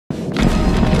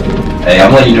Hey,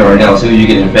 I'm letting you know right now, as soon as you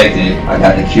get infected, I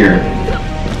got the cure.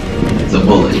 It's a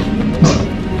bullet.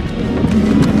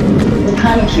 What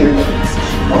kind of cure?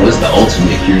 Oh, it's the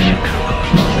ultimate cure. You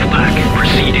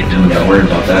gotta worry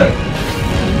about that.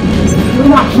 We're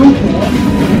not looking at.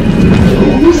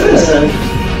 Who's this?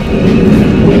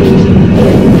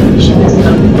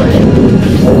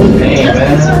 Hey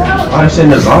man, I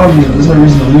understand the zombies, but there's no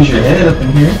reason to lose your head up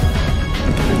in here.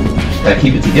 Gotta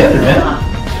keep it together, man.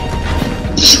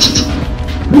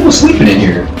 Who was sleeping in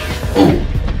here? Oh,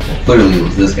 clearly it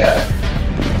was this guy.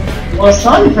 Well,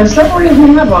 son, for some reason,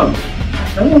 we have a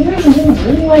reason he was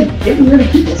really like getting rid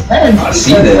of people's heads. I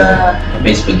see that. I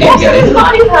made spaghetti got it.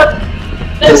 Bodies have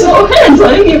there's no heads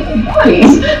on any of the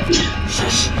bodies.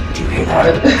 Shush. Do you hear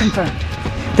that?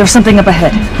 Confirmed. There's something up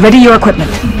ahead. Ready your equipment.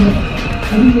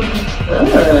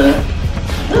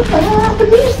 What the hell happened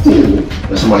to these two?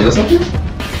 There's somebody else up here?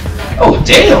 Oh,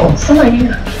 damn! Somebody.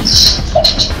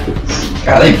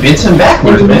 God, they bent him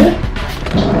backwards, man.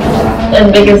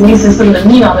 And because he's system the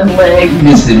meat on his leg.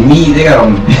 This is me, they got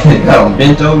him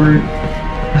bent over.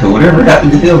 Whatever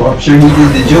happened to him, I'm sure he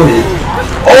didn't enjoy it.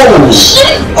 Oh!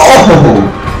 Shit!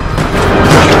 Oh!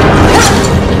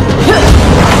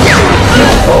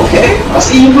 Okay, I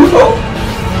see you, Rufo.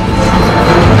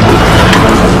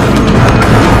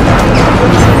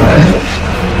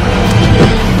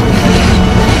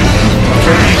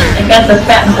 I got the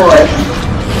fat boy.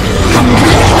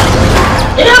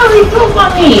 Ew, he pooped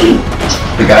on me!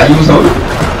 The guy you was holding?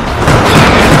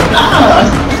 Ah,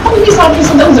 how many zombies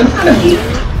are those in front of you?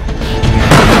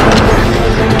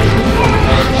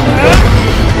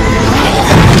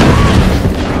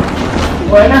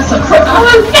 Boy, I got some I'm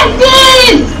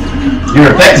infected!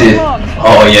 You're infected?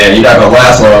 Oh yeah, you're not gonna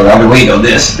last long. I've been waiting on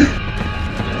this.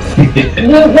 Wait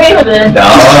a minute.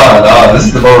 No, this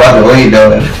is the moment I've been waiting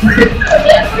on.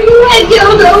 Where you at,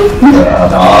 Gildo?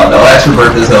 No, ask for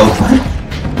Bertha's help.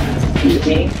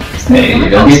 Hey,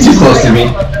 don't get too close to me.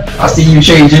 I see you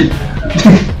change it.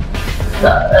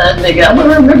 Nigga, I'm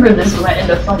gonna remember this when I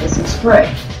end up finding some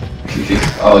spray.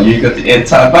 Oh, you got the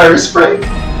antivirus spray?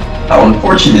 How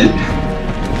unfortunate.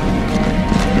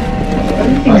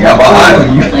 I got my eye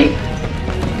on you. Like,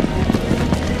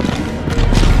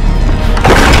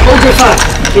 Hold your fire.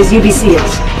 There's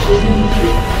UBCS.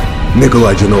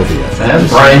 Nikolai Genoviev. And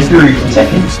Brian Fury from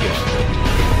Tekken.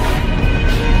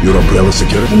 Your Umbrella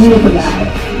Security?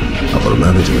 Our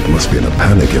management must be in a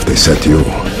panic if they set you.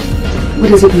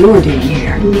 What is it you're doing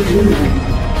here?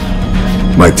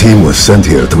 My team was sent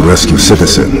here to rescue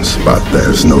citizens, but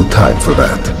there's no time for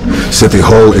that. City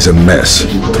Hall is a mess,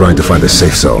 trying to find a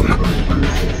safe zone.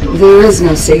 There is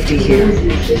no safety here.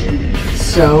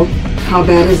 So, how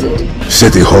bad is it?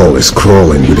 City Hall is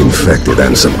crawling with infected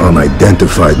and some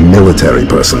unidentified military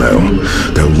personnel.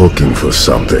 They're looking for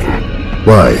something.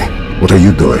 Why? What are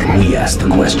you doing? We ask the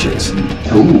questions.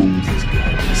 Ooh.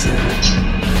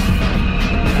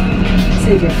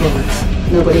 Save your bullets.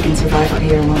 Nobody can survive out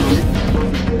here alone.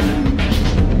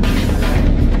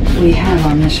 We have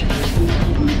our mission.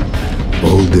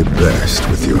 All the best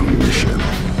with your mission.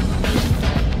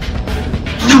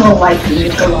 I don't like you,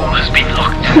 Nikolai.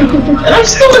 And I'm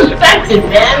still infected,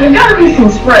 man. There gotta be some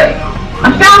spray.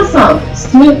 I found some.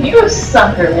 Snoop, you're a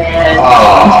sucker, man.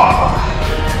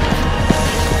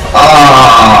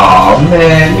 Oh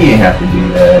man, you didn't have to do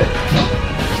that.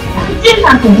 You didn't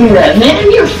have to do that,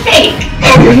 man. You're fake.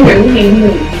 You're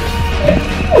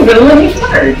gonna let me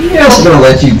turn. Yeah, I'm gonna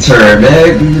let you turn,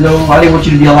 man. You know, I didn't want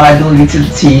you to be a liability to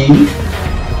the team.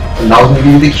 And I was gonna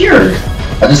give you the cure.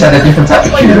 I just had a different type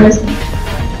of cure.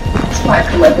 That's why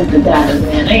I collected the data,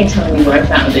 man. I ain't telling you where I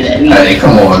found it at. Hey,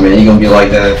 come on, man. You gonna be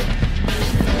like that?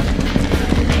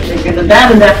 Nigga, the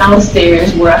data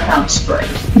downstairs where I found spray.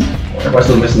 Everybody's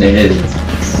still missing their heads.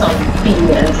 Some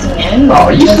BS, man. Oh,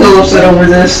 are you still upset over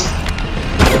this?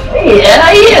 Yeah,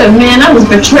 I am, man. I was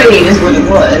betrayed is what it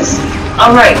was.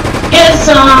 Alright, get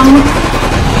some.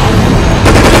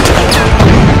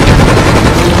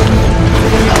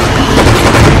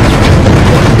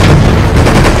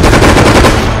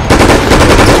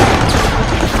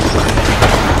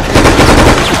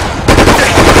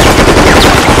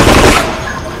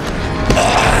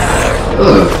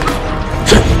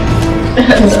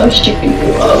 No shipping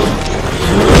you up.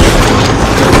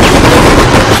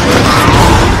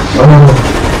 Oh,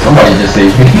 somebody just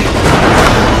saved me.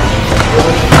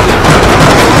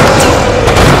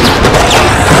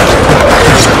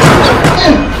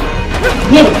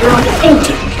 Yeah, girl, thank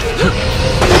you.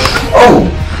 Oh!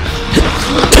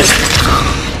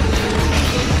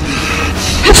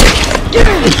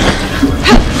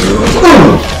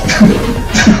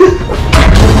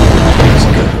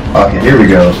 Okay, here we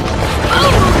go.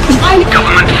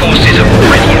 Government forces are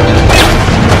already at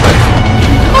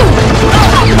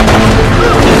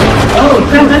Oh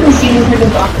crap, I haven't seen this nigga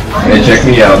block. Hey, check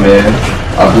me out, man.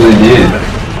 I really did.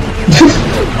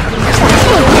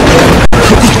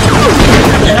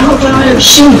 And I hope I don't end up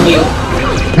shooting you.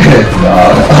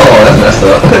 Nah. Oh, that's messed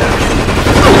up.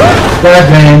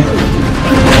 Flashbang.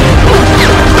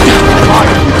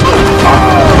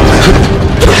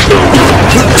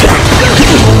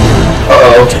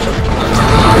 Uh-oh.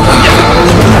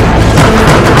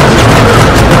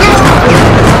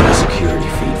 Security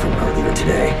feed from earlier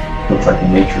today. Looks like the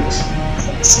Matrix.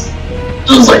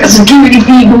 Looks like a security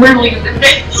feed from earlier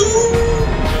today.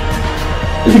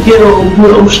 The good old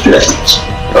bro stretch.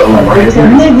 Uh-oh, There's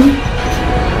that nigga.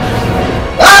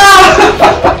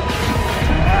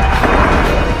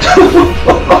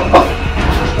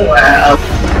 Wow.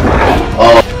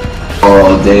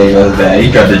 Oh, dang, that was bad.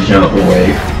 He tried to jump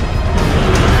away.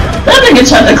 That nigga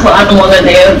tried to climb on the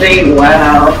damn thing.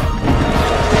 Wow.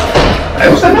 Hey,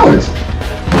 what's that noise?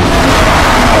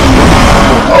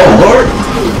 Oh, Lord.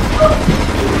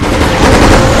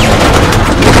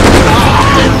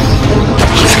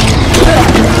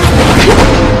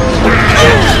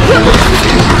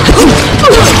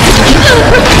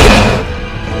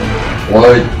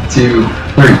 One, two,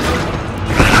 three.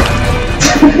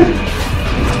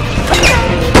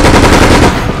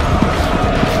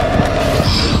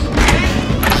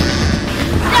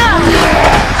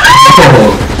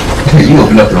 Oh, you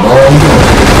opened up the wrong door.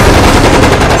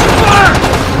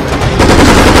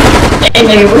 Hey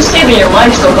nigga, we're saving your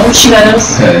life, so don't shoot at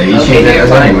us. Hey, you should at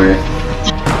us anyway.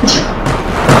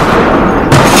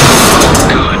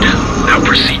 good. Now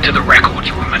proceed to the record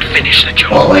room and finish the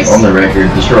job. Oh, like on the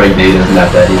record, destroying data is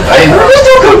not that easy. Hey, where did this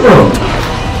still come from?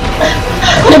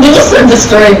 You just said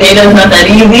destroying data is not that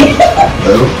easy.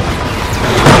 Oh.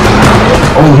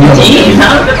 Oh, he almost hit Jeez, me.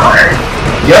 how did it hurt?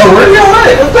 Yo, where y'all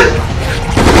at?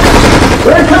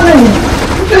 We're coming.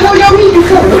 What the hell y'all mean you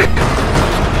coming?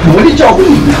 What did y'all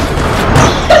mean?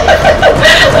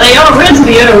 They all ran to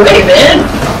the other way, man.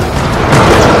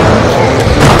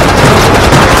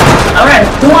 Alright,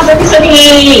 who wants episode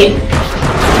 8?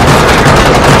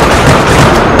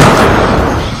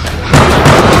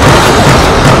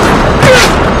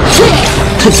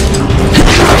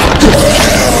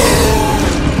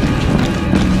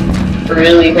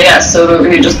 Really? They got soda over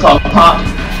here just called pop.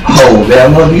 Oh,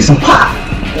 man, I love me some pop.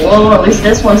 Well, at least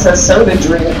this one says soda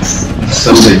drinks.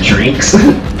 Soda drinks? I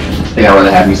think I'd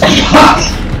rather have me some pop.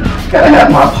 Gotta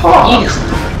have my pop.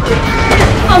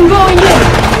 I'm going in.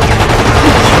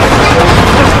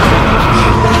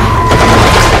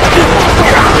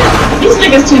 These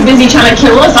niggas too busy trying to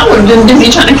kill us. I would've been busy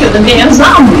trying to kill the damn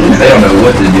zombies. They don't know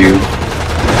what to do.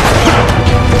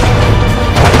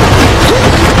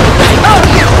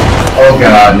 Oh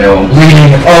god, no. I'm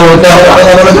bleeding. Oh no,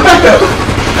 back up.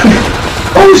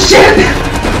 Oh shit!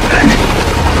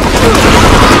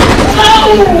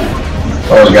 No!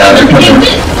 Oh god,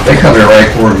 they're coming right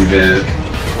for me, man.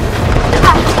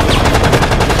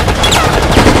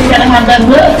 You gotta have that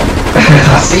blood.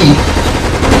 I see.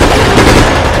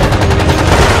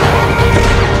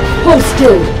 Hold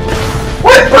still.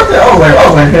 What? What the? Oh my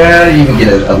god, I didn't even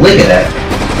get a lick of that.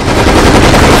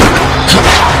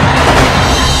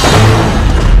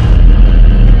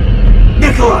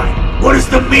 What is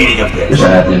the meaning of this? Wish I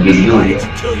had the invisibility.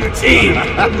 Kill your team. They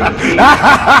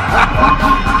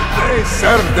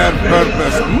serve their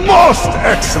purpose most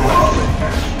excellently,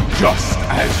 just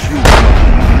as you.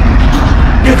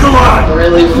 Nikolai!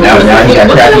 Really? Now he got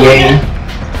crappy aim.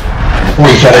 Before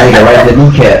he shot a nigga right in the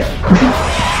kneecap.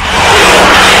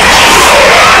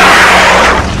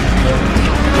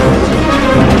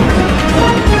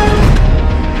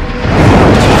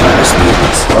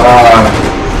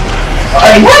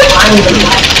 Hey, what? I'm the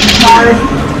card.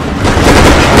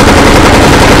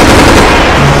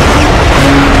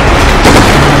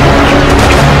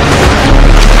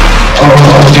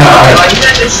 Oh god. Oh, you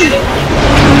better be shooting.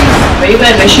 But you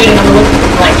better be shooting on the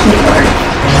looking like keyboard.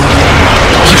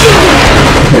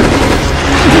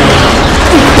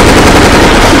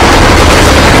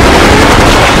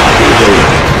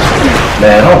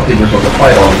 Man, I don't think we're supposed to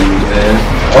fight all these, man.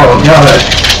 Oh god.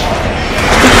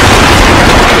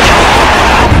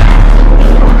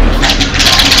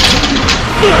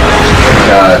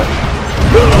 God.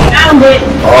 Found it.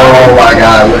 Oh my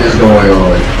god, what is going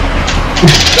on?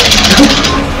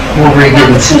 Over here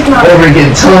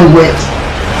getting tongue whipped.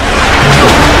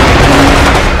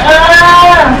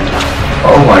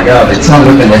 Oh my god, they're tongue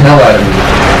whipping the hell out of me.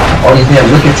 All these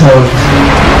damn licking tongues.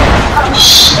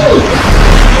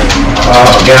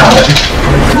 Oh god.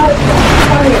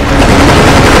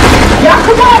 Yeah,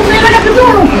 come on, man.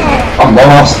 I'm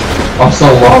lost. I'm so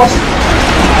lost.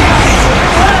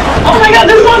 Oh my god,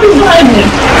 there's zombies behind me!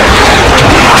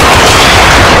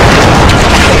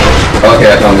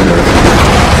 Okay, I found the door.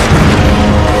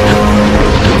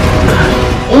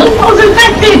 Look, I was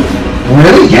infected!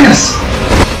 Really? Yes!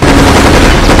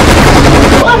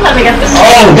 I love how they got this.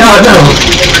 Oh god, no!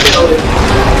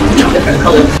 Different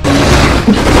color.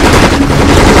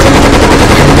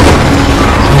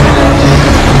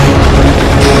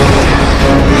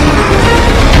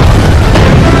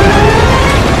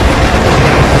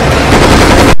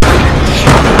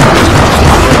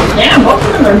 Damn, both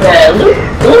of them are dead.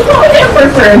 Look how Emperor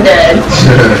are dead.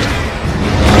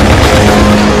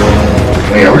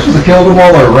 Wait, are we supposed to kill them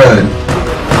all or run?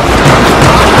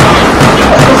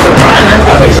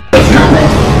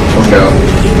 Let's go.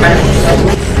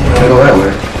 I'll go that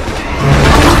way.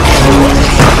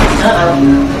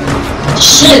 Uh-oh.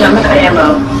 Shit, I'm out of ammo.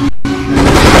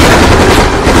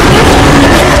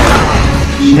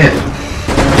 Shit.